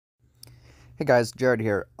Hey guys, Jared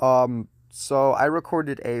here. So I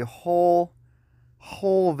recorded a whole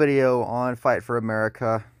video on Fight for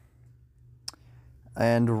America,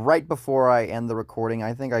 and right before I end the recording,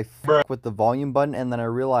 I think I fucked with the volume button, and then I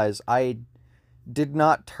realized I did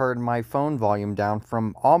not turn my phone volume down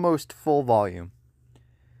from almost full volume.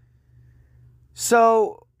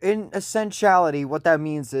 So, in essentiality, what that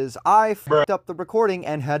means is I fucked up the recording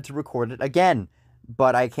and had to record it again.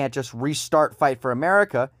 But I can't just restart Fight for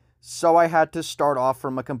America, so I had to start off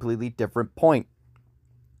from a completely different point.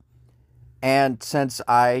 And since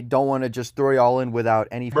I don't want to just throw y'all in without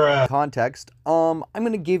any context, I'm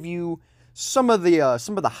gonna give you some of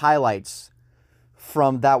the highlights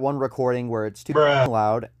from that one recording where it's too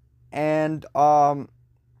loud, and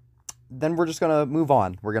then we're just gonna move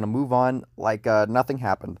on. We're gonna move on like nothing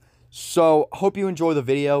happened. So hope you enjoy the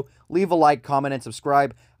video. Leave a like, comment, and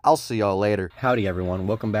subscribe. I'll see y'all later. Howdy everyone,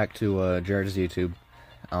 welcome back to Jared's YouTube.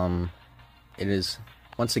 It is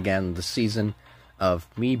once again the season of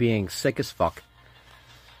me being sick as fuck.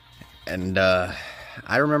 And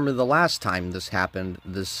I remember the last time this happened,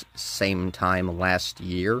 this same time last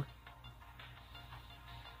year.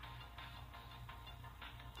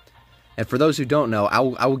 And for those who don't know, I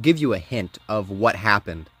will give you a hint of what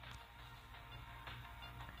happened.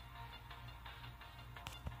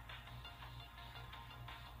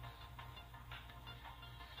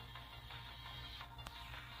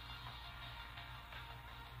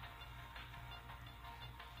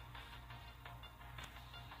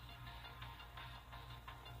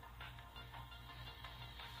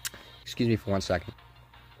 Excuse me for 1 second.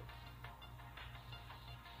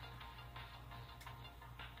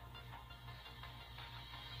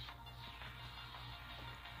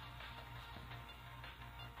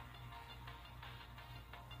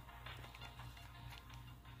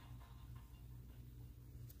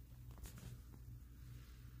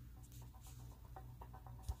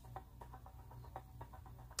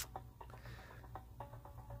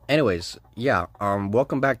 Anyways, yeah,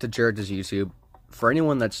 welcome back to Jared's YouTube. For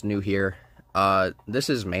anyone that's new here, this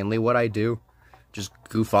is mainly what I do. Just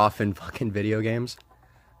goof off in fucking video games.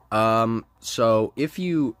 So if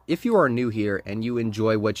you are new here and you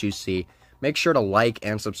enjoy what you see, make sure to like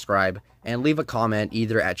and subscribe and leave a comment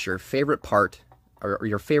either at your favorite part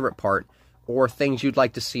or things you'd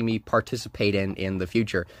like to see me participate in the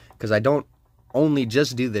future, because I don't only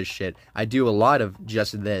just do this shit. I do a lot of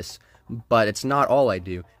just this, but it's not all I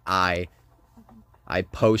do. I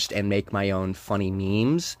post and make my own funny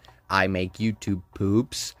memes. I make YouTube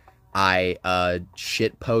poops. I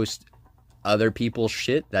shit post other people's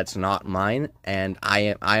shit that's not mine, and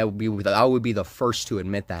I would be the first to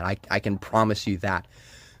admit that. I can promise you that.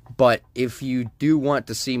 But if you do want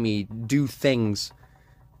to see me do things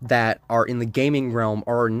that are in the gaming realm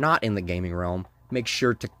or not in the gaming realm, make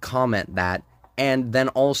sure to comment that, and then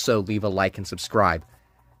also leave a like and subscribe.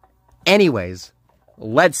 Anyways,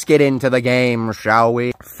 let's get into the game, shall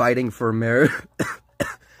we? Fighting for America.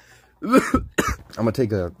 I'm gonna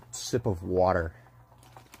take a sip of water.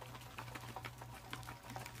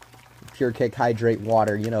 Pure Cake Hydrate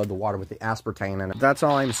water, you know, the water with the aspartame in it. That's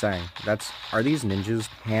all I'm saying. Are these ninjas?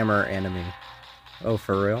 Hammer enemy. Oh,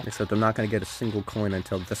 for real? Except I'm not gonna get a single coin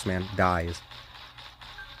until this man dies.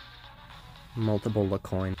 Multiple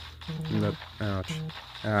coin. Nope. Ouch.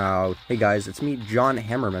 Oh. Hey guys, it's me, John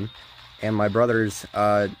Hammerman. And my brothers,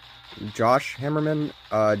 Josh Hammerman,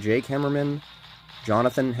 Jake Hammerman,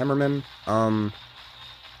 Jonathan Hammerman,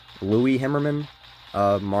 Louis Hammerman,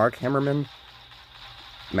 Mark Hammerman,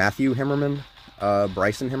 Matthew Hammerman,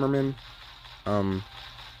 Bryson Hammerman,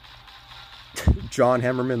 John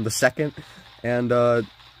Hammerman II, and,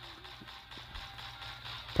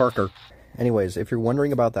 Parker. Anyways, if you're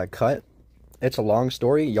wondering about that cut, it's a long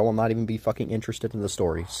story. Y'all will not even be fucking interested in the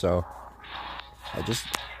story, so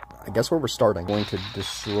I guess where we're starting. I'm going to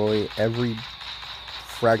destroy every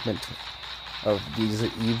fragment of these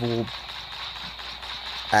evil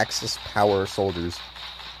Axis power soldiers.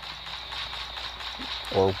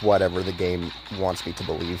 Or whatever the game wants me to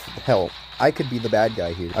believe. Hell, I could be the bad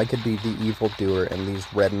guy here. I could be the evil doer, and these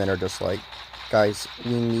red men are just like, guys,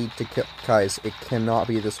 we need to kill... Guys, it cannot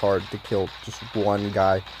be this hard to kill just one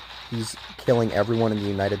guy. He's killing everyone in the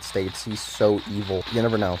United States. He's so evil. You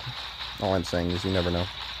never know. All I'm saying is you never know.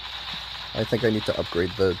 I think I need to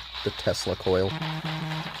upgrade the Tesla coil.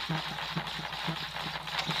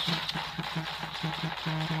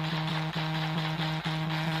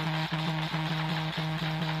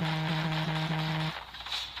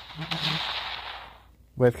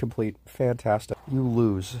 Wave complete. Fantastic. You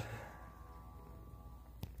lose.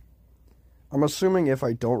 I'm assuming if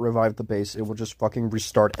I don't revive the base, it will just fucking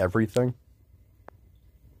restart everything.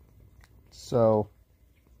 So,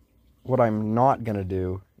 what I'm not gonna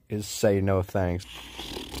do is say no thanks.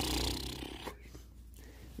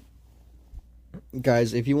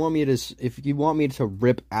 Guys, if you want me to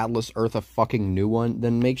rip Atlas Earth a fucking new one,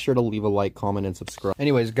 then make sure to leave a like, comment, and subscribe.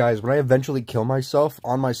 Anyways, guys, when I eventually kill myself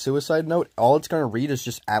on my suicide note, all it's gonna read is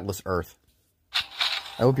just Atlas Earth.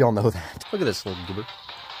 I hope y'all know that. Look at this little goober.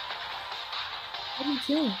 What are you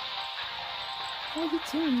doing? What are you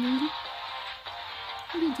doing, Mindy?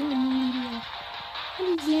 What are you doing, Mindy? What are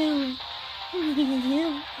you doing? What are you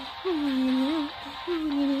doing? What are you doing?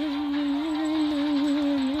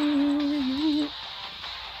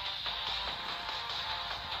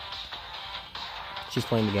 She's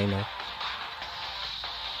playing the game now.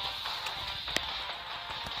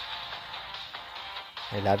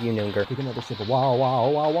 I love you, Noonger. Take another sip of wow, wow,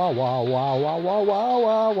 wow, wow, wow, wow, wow, wow, wow,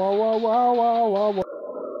 wow, wow, wow, wow, wow, wow.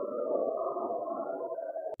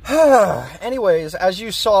 Anyways, as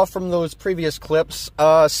you saw from those previous clips,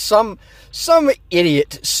 some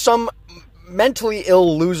idiot, some mentally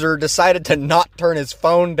ill loser decided to not turn his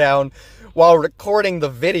phone down while recording the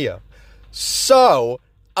video. So,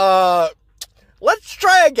 let's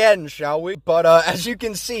try again, shall we? But, as you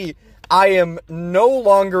can see, I am no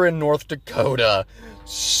longer in North Dakota.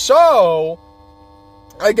 So,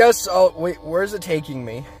 I guess, wait, where's it taking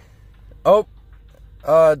me? Oh,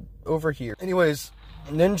 over here. Anyways,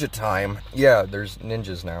 ninja time. Yeah, there's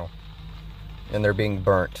ninjas now. And they're being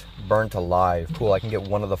burnt alive. Cool, I can get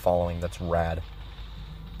one of the following. That's rad.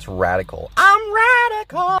 It's radical. I'm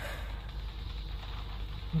radical!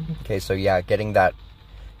 Okay, so yeah, getting that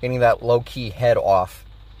low-key head off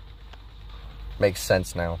makes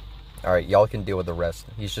sense now. Alright, y'all can deal with the rest.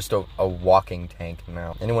 He's just a walking tank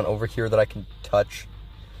now. Anyone over here that I can touch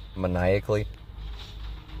maniacally?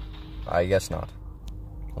 I guess not.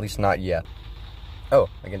 At least not yet. Oh,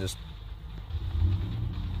 I can just...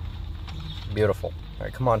 Beautiful.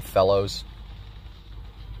 Alright, come on, fellows.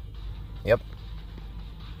 Yep.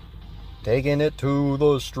 Taking it to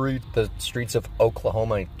the streets of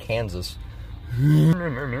Oklahoma and Kansas.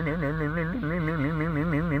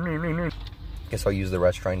 Guess I'll use the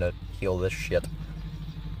rest trying to heal this shit.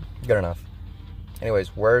 Good enough.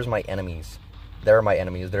 Anyways, where's my enemies? They're my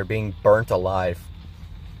enemies. They're being burnt alive.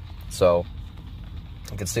 So,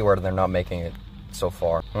 you can see where they're not making it so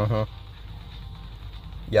far.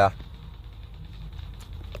 Yeah.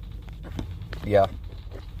 Yeah.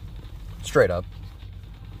 Straight up.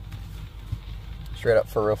 Straight up,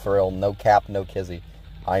 for real. No cap, no kizzy.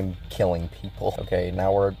 I'm killing people. Okay,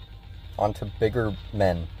 now we're on to bigger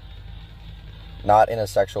men. Not in a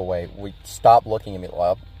sexual way. Stop looking at me.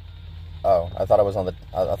 Oh, I thought I was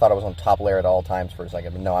on top layer at all times for a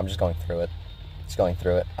second. But no, I'm just going through it. Just going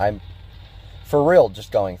through it. I'm for real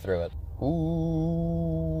just going through it.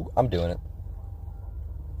 Ooh, I'm doing it.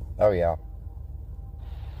 Oh yeah.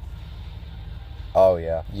 Oh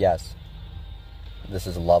yeah. Yes. This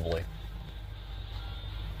is lovely.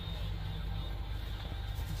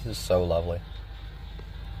 This is so lovely.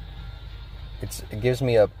 It gives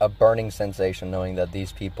me a burning sensation knowing that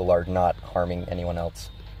these people are not harming anyone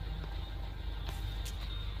else.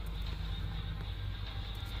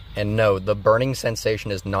 And no, the burning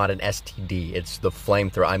sensation is not an STD. It's the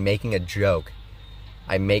flamethrower. I'm making a joke.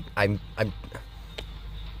 I'm...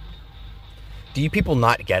 Do you people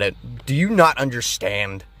not get it? Do you not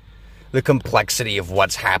understand the complexity of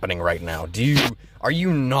what's happening right now? Are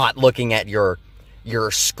you not looking at your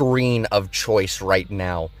screen of choice right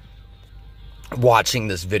now? Watching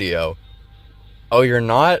this video. Oh, you're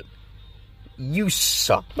not? You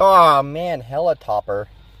suck. Oh man, hella topper.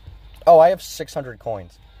 Oh, I have 600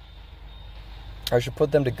 coins. I should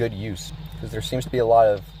put them to good use, because there seems to be a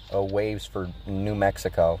lot of waves for New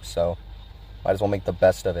Mexico, so might as well make the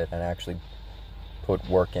best of it and actually put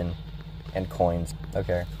work in and coins.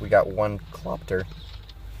 Okay, we got one clopter.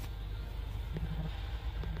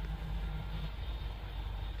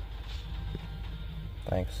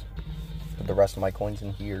 Thanks. Put the rest of my coins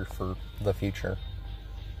in here for the future.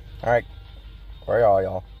 Alright. Where are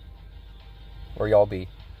y'all? Where y'all be?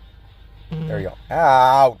 There you go.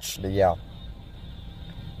 Ouch! Yeah.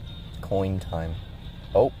 Coin time.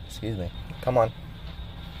 Oh, excuse me. Come on.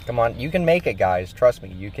 Come on. You can make it, guys. Trust me.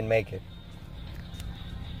 You can make it.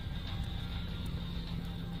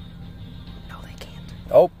 No, they can't.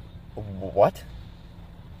 Oh. What?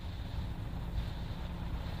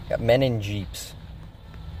 Got men in jeeps.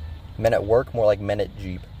 Men at work, more like men at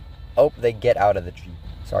Jeep. Oh, they get out of the Jeep.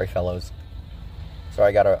 Sorry, fellows. Sorry,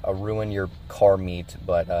 I gotta ruin your car meet,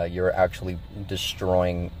 but you're actually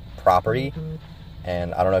destroying property.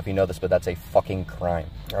 And I don't know if you know this, but that's a fucking crime.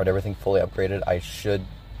 Alright, everything fully upgraded. I should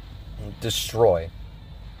destroy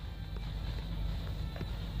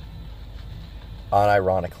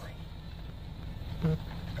Unironically.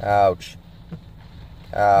 Ouch.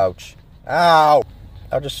 Ouch. Ow!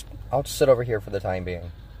 I'll sit over here for the time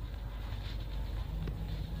being.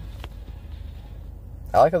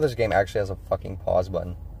 I like how this game actually has a fucking pause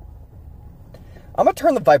button. I'm gonna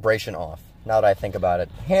turn the vibration off, now that I think about it.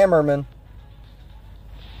 Hammerman.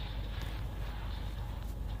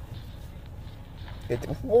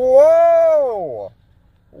 Whoa!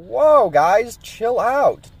 Whoa, guys, chill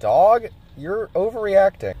out. Dog, you're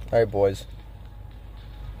overreacting. Alright, boys.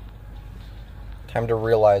 Time to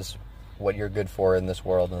realize what you're good for in this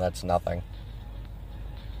world, and that's nothing.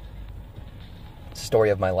 Story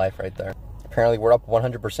of my life right there. Apparently, we're up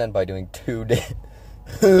 100% by doing 2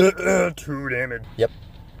 damage. Yep.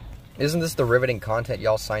 Isn't this the riveting content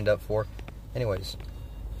y'all signed up for? Anyways.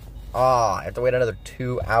 I have to wait another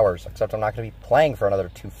 2 hours. Except I'm not going to be playing for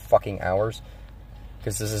another 2 fucking hours.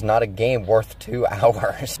 Because this is not a game worth 2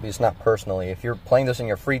 hours. At least not personally. If you're playing this in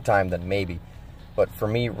your free time, then maybe. But for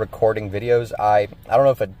me, recording videos, I don't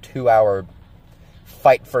know if a 2-hour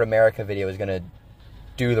Fight for America video is going to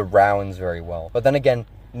do the rounds very well. But then again,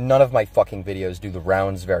 none of my fucking videos do the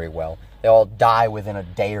rounds very well. They all die within a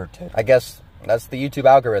day or two. I guess that's the YouTube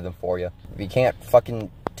algorithm for you. If you can't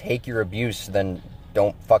fucking take your abuse, then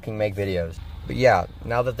don't fucking make videos. But yeah,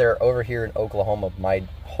 now that they're over here in Oklahoma, my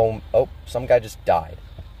home... Oh, some guy just died.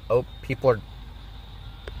 Oh, people are...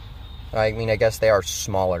 I mean, I guess they are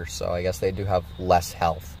smaller, so I guess they do have less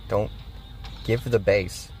health. Don't give the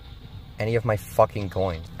base any of my fucking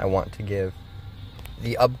coins. I want to give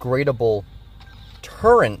the upgradable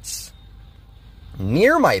turrets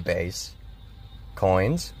near my base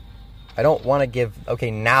coins. I don't want to give...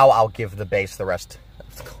 Okay, now I'll give the base the rest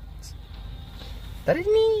of the coins that it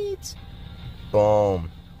needs.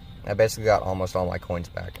 Boom. I basically got almost all my coins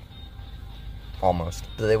back. Almost.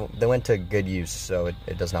 They went to good use, so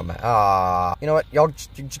it does not matter. Ah, you know what? Y'all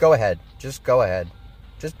just go ahead. Just go ahead.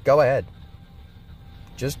 Just go ahead.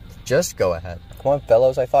 Just go ahead. Come on,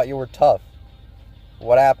 fellows. I thought you were tough.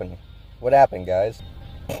 What happened? What happened, guys?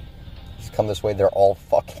 Just come this way. They're all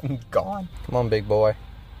fucking gone. Come on, big boy.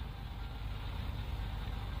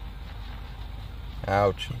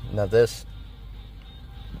 Ouch. Now this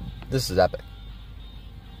is epic.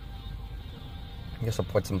 I guess I'll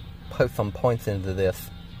put some points into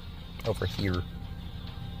this over here.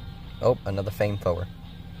 Oh, another fame forward.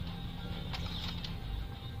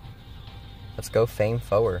 Let's go fame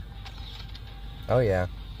forward. Oh yeah.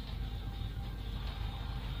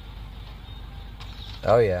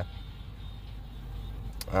 Oh yeah.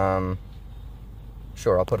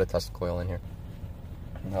 Sure, I'll put a Tesla coil in here.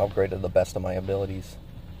 I'll upgrade to the best of my abilities.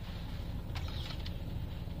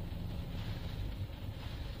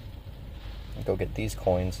 Go get these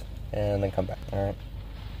coins and then come back. Alright.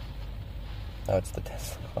 Oh, it's the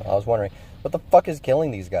Tesla coil. I was wondering, what the fuck is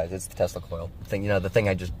killing these guys? It's the Tesla coil. The thing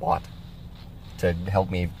I just bought to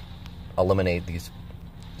help me eliminate these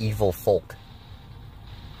evil folk.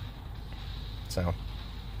 So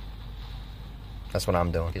that's what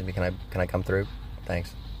I'm doing. Excuse me, can I come through?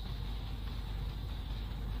 Thanks.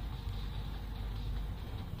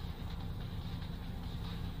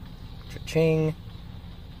 Cha-ching.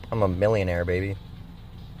 I'm a millionaire, baby.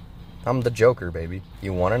 I'm the Joker, baby.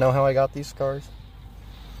 You want to know how I got these scars?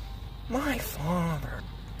 My father.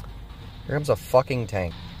 Here comes a fucking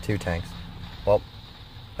tank. 2 tanks. Well,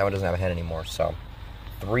 that one doesn't have a head anymore, so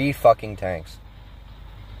 3 fucking tanks.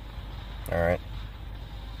 Alright.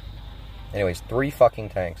 Anyways, 3 fucking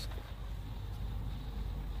tanks.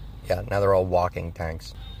 Yeah, now they're all walking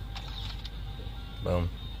tanks. Boom.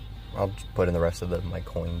 I'll just put in the rest of my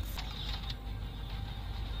coins.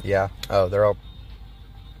 Yeah. Oh, they're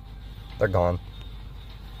gone.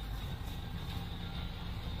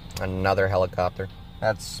 Another helicopter.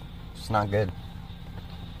 That's just not good.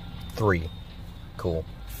 3. Cool.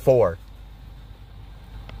 4.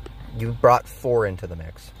 You brought 4 into the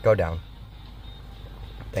mix. Go down.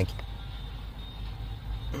 Thank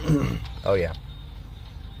you. Oh, yeah.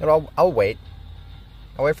 But I'll wait.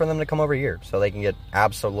 I'll wait for them to come over here so they can get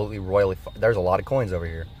absolutely royally... There's a lot of coins over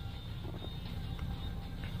here.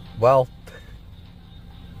 Well,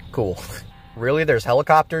 cool. Really? There's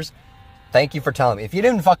helicopters? Thank you for telling me. If you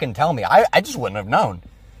didn't fucking tell me, I just wouldn't have known.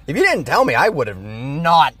 If you didn't tell me, I would have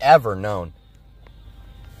not ever known.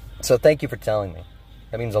 So thank you for telling me.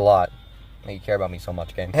 That means a lot. You care about me so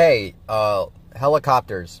much, game. Hey,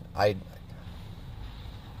 helicopters.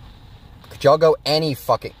 Could y'all go any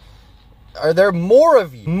fucking... Are there more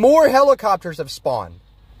of you? More helicopters have spawned.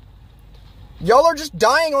 Y'all are just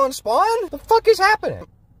dying on spawn? The fuck is happening?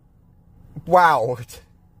 Wow.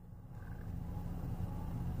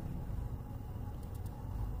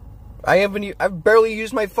 I've barely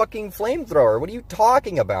used my fucking flamethrower. What are you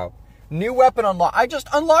talking about? New weapon unlock. I just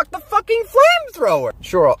unlocked the fucking flamethrower.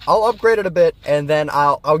 Sure, I'll upgrade it a bit, and then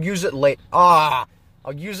I'll use it late. I'll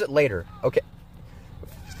use it later. Okay.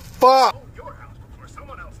 Fuck. Oh, your house before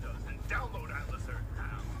someone else does, and download Atlas Earth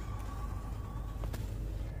now.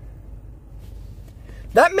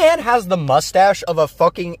 That man has the mustache of a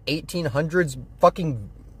fucking 1800s fucking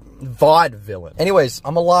vaudevillain. Anyways,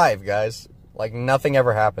 I'm alive, guys. Like nothing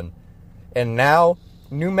ever happened. And now,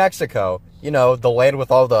 New Mexico, you know, the land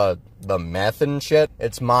with all the meth and shit,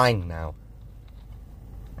 it's mine now.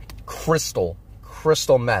 Crystal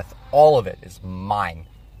meth, all of it is mine.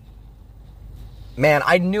 Man,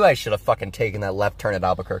 I knew I should have fucking taken that left turn at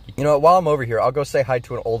Albuquerque. You know what, while I'm over here, I'll go say hi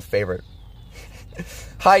to an old favorite.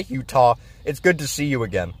 Hi, Utah. It's good to see you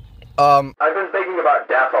again. I've been thinking about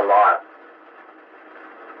death a lot.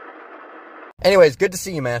 Anyways, good to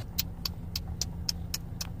see you, man.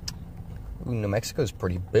 Ooh, New Mexico's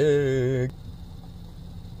pretty big.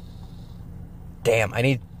 Damn, I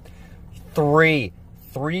need three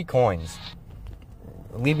coins.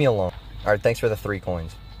 Leave me alone. Alright, thanks for the 3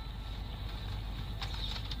 coins.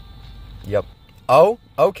 Yep. Oh,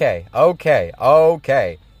 okay.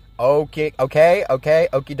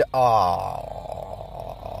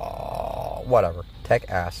 Whatever. Tech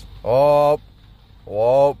ass. Oh.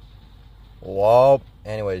 Whoa.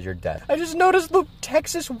 Anyways, you're dead. I just noticed the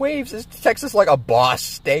Texas waves. Is Texas like a boss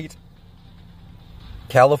state?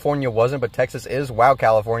 California wasn't, but Texas is. Wow,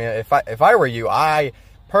 California. If I were you, I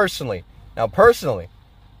personally, if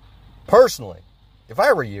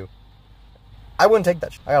I were you, I wouldn't take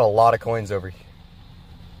that. I got a lot of coins over here.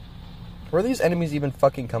 Where are these enemies even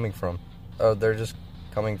fucking coming from? Oh, they're just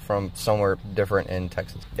coming from somewhere different in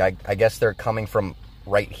Texas. I guess they're coming from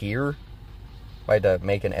right here. If I had to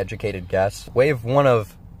make an educated guess. Wave 1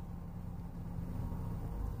 of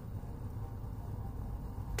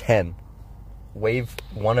 10. Wave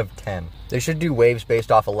 1 of 10. They should do waves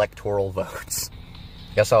based off electoral votes.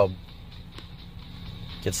 Guess I'll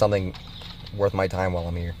get something worth my time while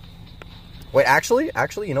I'm here. Wait, actually,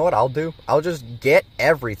 you know what I'll do? I'll just get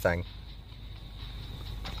everything.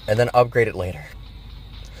 And then upgrade it later.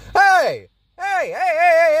 Hey!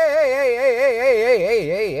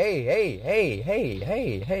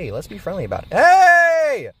 Hey, let's be friendly about it.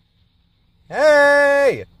 Hey!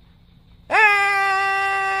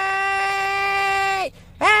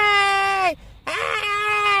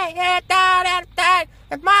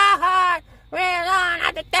 In my heart, we're on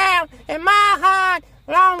at the town. In my heart,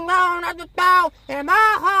 long at the town. In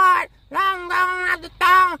my heart, long at the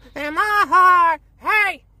town. In my heart,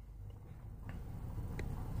 hey!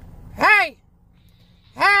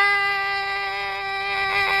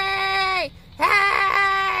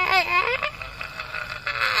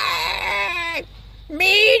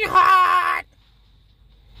 Mean heart!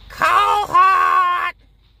 Cold heart!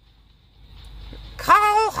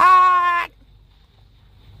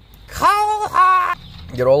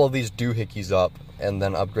 Get all of these doohickeys up and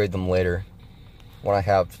then upgrade them later when I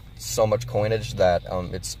have so much coinage that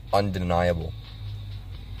it's undeniable.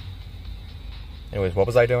 Anyways, what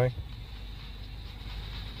was I doing?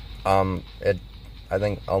 I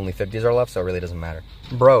think only 50s are left, so it really doesn't matter.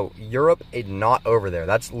 Bro, Europe is not over there.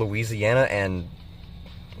 That's Louisiana and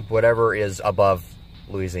whatever is above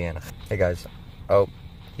Louisiana. Hey guys. Oh,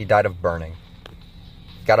 he died of burning.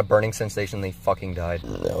 Got a burning sensation, they fucking died.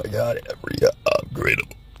 Now I got every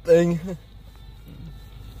upgradable thing.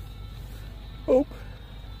 Oh,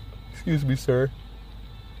 excuse me, sir.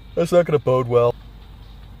 That's not gonna bode well.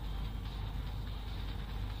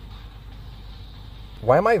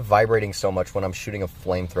 Why am I vibrating so much when I'm shooting a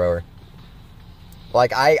flamethrower?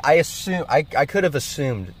 Like, I could have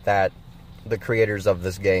assumed that the creators of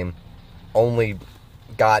this game only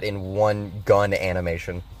got in one gun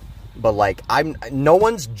animation. But, like, no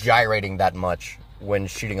one's gyrating that much when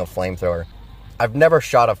shooting a flamethrower. I've never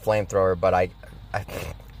shot a flamethrower, but I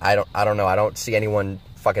don't know. I don't see anyone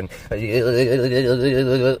fucking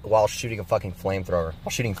while shooting a fucking flamethrower. While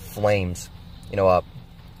shooting flames. You know,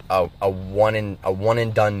 a one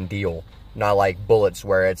and done deal. Not like bullets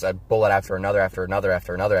where it's a bullet after another, after another,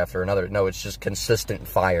 after another, after another. No, it's just consistent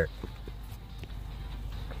fire.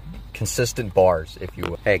 Consistent bars, if you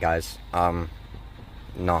will. Hey guys, no.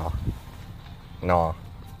 No.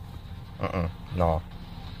 No.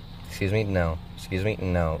 Excuse me, no. Excuse me,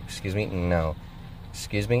 no. Excuse me, no.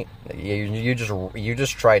 Excuse me, you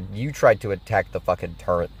just tried to attack the fucking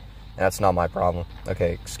turret. And that's not my problem.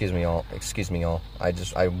 Okay, excuse me all. Excuse me all. I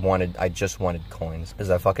just wanted coins. Is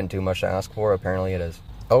that fucking too much to ask for? Apparently it is.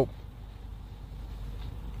 Oh.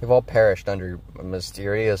 We've all perished under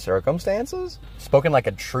mysterious circumstances? Spoken like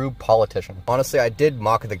a true politician. Honestly, I did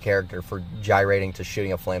mock the character for gyrating to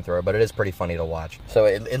shooting a flamethrower, but it is pretty funny to watch. So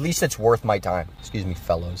at least it's worth my time. Excuse me,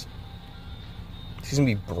 fellows. Excuse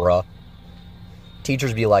me, bruh.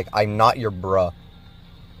 Teachers be like, I'm not your bruh.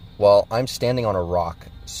 Well, I'm standing on a rock,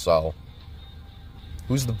 so...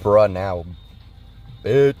 Who's the bruh now?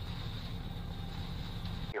 Bitch.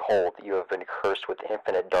 Behold, you have been cursed with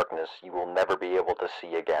infinite darkness you will never be able to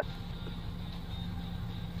see again.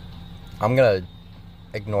 I'm gonna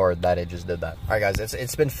ignore that it just did that. Alright guys,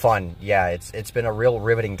 it's been fun. Yeah, it's been a real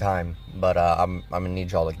riveting time, but I'm gonna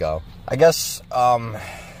need y'all to go. I guess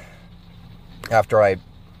after I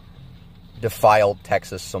defile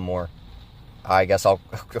Texas some more, I guess I'll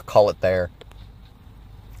call it there.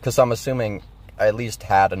 Cause I'm assuming I at least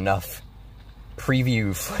had enough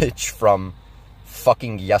preview footage from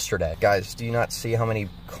fucking yesterday. Guys, do you not see how many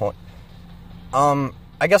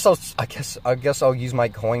I guess I'll use my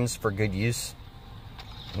coins for good use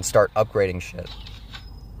and start upgrading shit.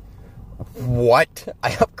 What?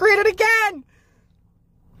 I upgraded again!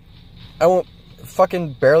 I won't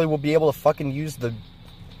fucking barely will be able to fucking use the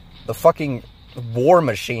fucking war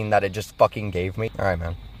machine that it just fucking gave me. Alright,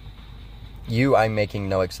 man. I'm making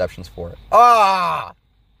no exceptions for it. Ah!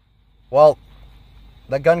 Well,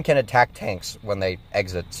 the gun can attack tanks when they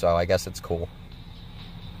exit, so I guess it's cool.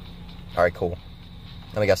 Alright, cool.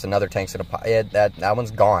 Let me guess, another tank's gonna pop. Yeah, that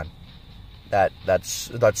one's gone. That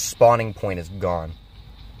spawning point is gone.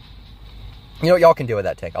 You know what y'all can do with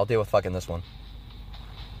that tank? I'll deal with fucking this one.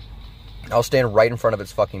 I'll stand right in front of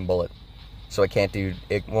its fucking bullet. So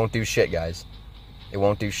it won't do shit, guys. It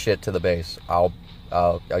won't do shit to the base. I'll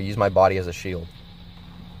use my body as a shield.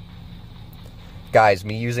 Guys,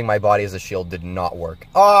 me using my body as a shield did not work.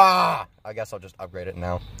 Ah! I guess I'll just upgrade it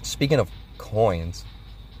now. Speaking of coins,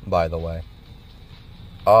 by the way.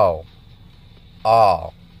 Oh,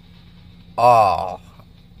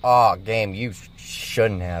 game, you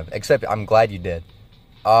shouldn't have. Except, I'm glad you did.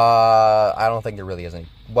 I don't think there really is any.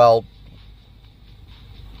 Well,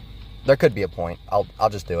 there could be a point. I'll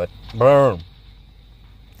just do it. Boom.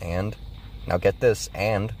 And, now get this,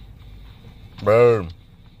 and, boom.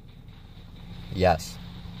 Yes.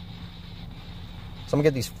 Someone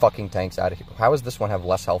get these fucking tanks out of here. How does this one have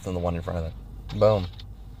less health than the one in front of it? Boom.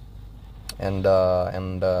 And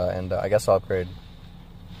I guess I'll upgrade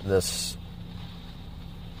this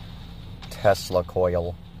Tesla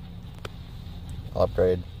coil. I'll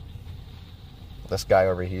upgrade this guy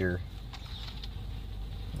over here.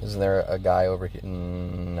 Isn't there a guy over here?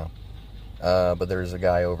 No. But there's a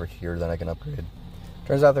guy over here that I can upgrade.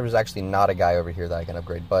 Turns out there was actually not a guy over here that I can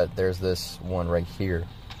upgrade, but there's this one right here.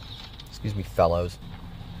 Excuse me, fellows.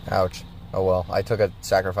 Ouch. Oh well, I took a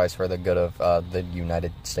sacrifice for the good of the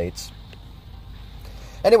United States.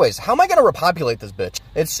 Anyways, how am I gonna repopulate this bitch?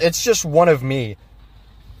 It's just one of me.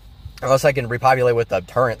 Unless I can repopulate with the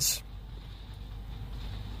turrets.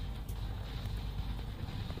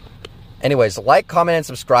 Anyways, like, comment, and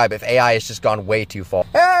subscribe if AI has just gone way too far.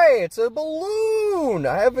 Hey, it's a balloon!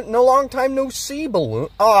 I haven't, in a long time, no see balloon.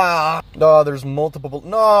 Ah! No, there's multiple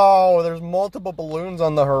balloons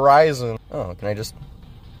on the horizon. Oh, can I just...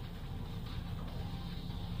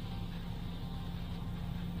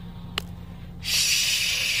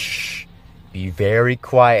 Shh! Be very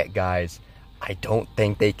quiet, guys. I don't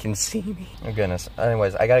think they can see me. Oh, goodness.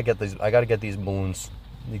 Anyways, I gotta get these balloons.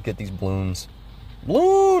 Get these balloons.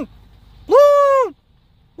 Balloon! Balloon!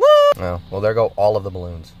 Balloon! Oh, well, there go all of the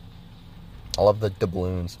balloons. All of the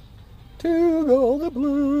doubloons. 2 gold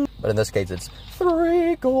doubloons. But in this case, it's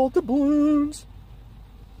 3 gold doubloons.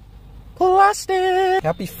 Plastic!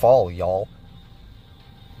 Happy fall, y'all.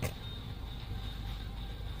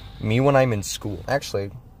 Me when I'm in school.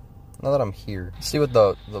 Actually, now that I'm here, see what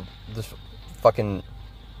this fucking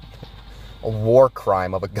war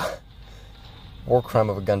crime of a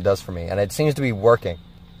gun does for me. And it seems to be working.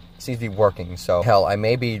 So, hell, I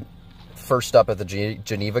may be first up at the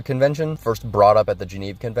Geneva Convention, first brought up at the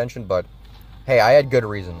Geneva Convention, but hey, I had good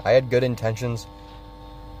reason. I had good intentions.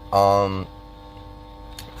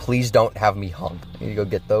 Please don't have me hung. I need to go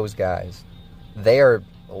get those guys. They are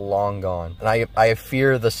long gone. And I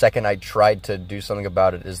fear the second I tried to do something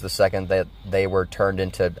about it is the second that they were turned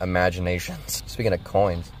into imaginations. Speaking of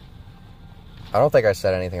coins, I don't think I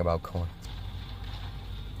said anything about coins.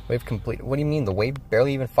 Wave complete. What do you mean? The wave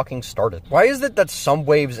barely even fucking started. Why is it that some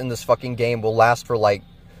waves in this fucking game will last for like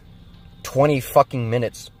 20 fucking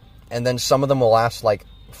minutes, and then some of them will last like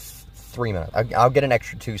 3 minutes? I'll get an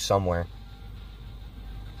extra 2 somewhere.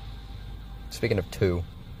 Speaking of 2,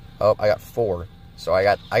 oh, I got 4. So I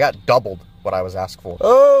got doubled. what I was asked for.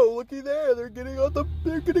 Oh, looky there, they're getting off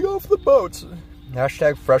the boats.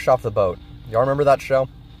 Hashtag fresh off the boat. Y'all remember that show?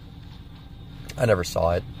 I never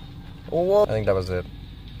saw it. I think that was it.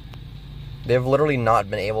 They've literally not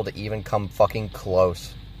been able to even come fucking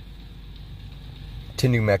close to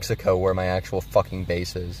New Mexico, where my actual fucking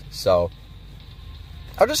base is. So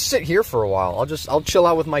I'll just sit here for a while. I'll chill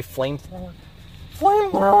out with my flamethrower.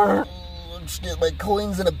 I'll just get my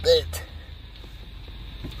coins in a bit.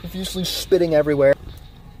 Profusely spitting everywhere.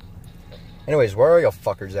 Anyways, where are y'all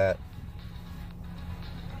fuckers at?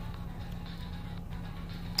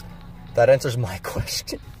 That answers my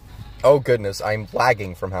question. Oh goodness, I'm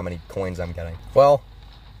lagging from how many coins I'm getting. Well,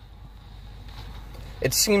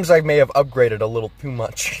 it seems I may have upgraded a little too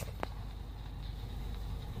much.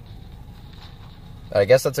 I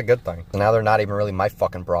guess that's a good thing. Now they're not even really my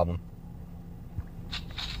fucking problem.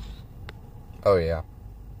 Oh yeah.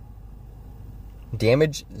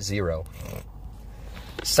 Damage 0.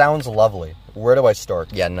 Sounds lovely. Where do I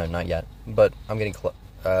start? Yeah, no, not yet. But I'm getting close.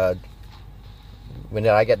 When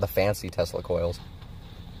did I get the fancy Tesla coils?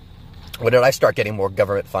 When did I start getting more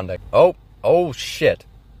government funding? Oh shit.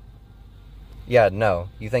 Yeah, no.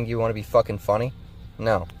 You think you want to be fucking funny?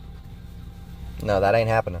 No. No, that ain't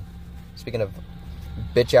happening. Speaking of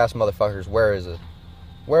bitch-ass motherfuckers, where is it?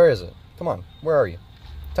 Where is it? Come on, where are you?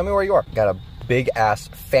 Tell me where you are. Got a big-ass,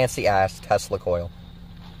 fancy-ass Tesla coil.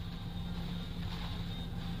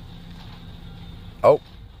 Oh.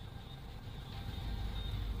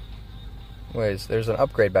 Wait, there's an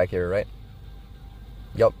upgrade back here, right?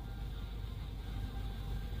 Yup.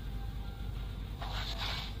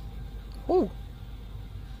 Ooh.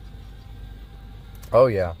 Oh,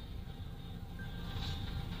 yeah.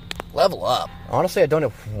 Level up. Honestly, I don't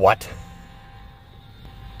know what.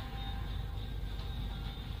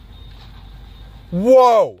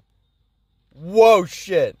 Whoa! Whoa,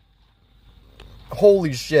 shit.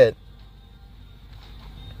 Holy shit.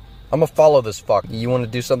 I'm gonna follow this fuck. You wanna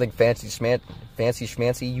do something fancy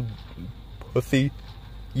schmancy, you pussy?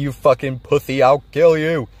 You fucking pussy, I'll kill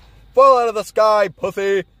you. Fall out of the sky,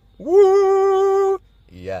 pussy. Woo!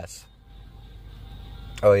 Yes.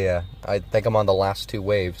 Oh yeah, I think I'm on the last 2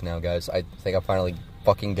 waves now, guys. I think I'm finally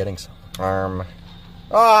fucking getting some.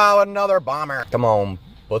 Oh, another bomber. Come on,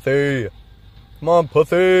 pussy. Come on,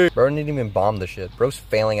 pussy. Bro didn't even bomb the shit. Bro's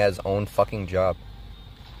failing at his own fucking job.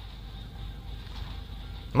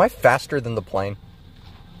 Am I faster than the plane?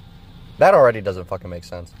 That already doesn't fucking make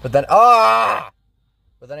sense. But then, But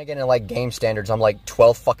then again, in like game standards, I'm like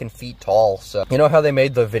 12 fucking feet tall, so. You know how they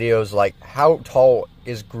made the videos like, how tall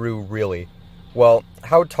is Gru really? Well,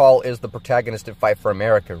 how tall is the protagonist in Fight for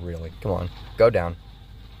America really? Come on, go down.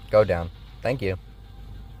 Go down. Thank you.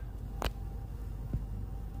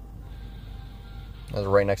 That was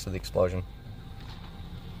right next to the explosion.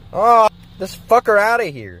 Oh, this fucker out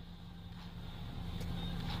of here.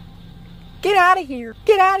 Get out of here.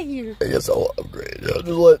 Get out of here. I guess I'll upgrade. I'll just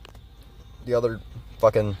let the other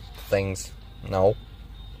fucking things know.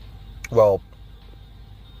 Well,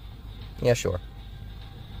 yeah, sure.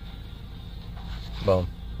 Boom.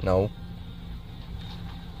 No.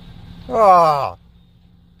 Ah!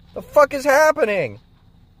 The fuck is happening?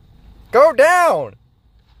 Go down!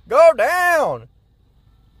 Go down!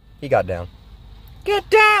 He got down. Get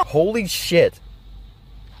down! Holy shit.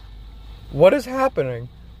 What is happening?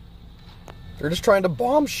 They're just trying to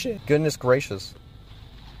bomb shit. Goodness gracious.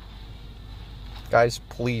 Guys,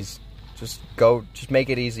 please. Just go. Just make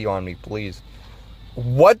it easy on me, please.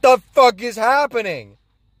 What the fuck is happening?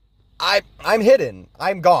 I'm hidden.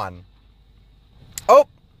 I'm gone. Oh.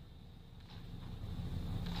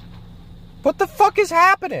 What the fuck is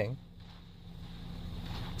happening?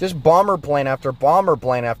 Just bomber plane after bomber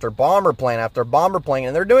plane after bomber plane after bomber plane,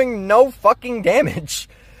 and they're doing no fucking damage.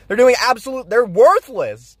 They're doing they're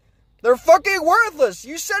worthless. They're fucking worthless.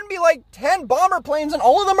 You send me like 10 bomber planes and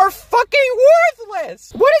all of them are fucking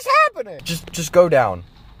worthless. What is happening? Just go down.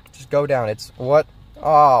 Just go down. It's what?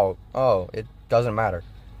 Oh, it doesn't matter.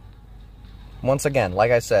 Once again, like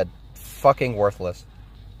I said, fucking worthless.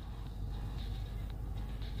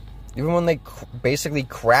 Even when they basically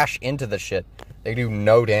crash into the shit, they do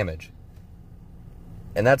no damage.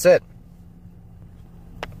 And that's it.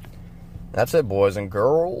 That's it, boys and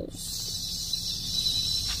girls.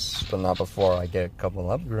 But not before I get a couple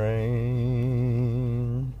upgrades.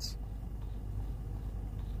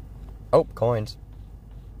 Oh, coins.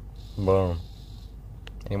 Boom.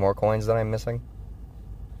 Any more coins that I'm missing?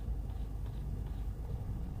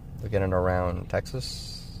 Looking at around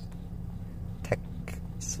Texas.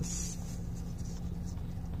 Texas.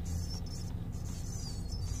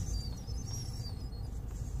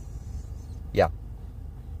 Yeah.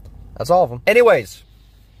 That's all of them. Anyways,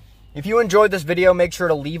 if you enjoyed this video, make sure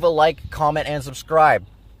to leave a like, comment, and subscribe.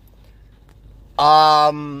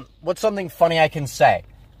 What's something funny I can say?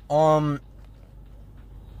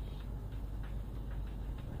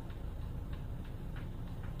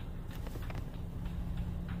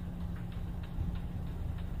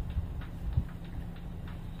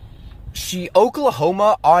 She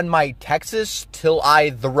Oklahoma on my Texas till I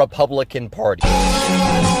the Republican Party.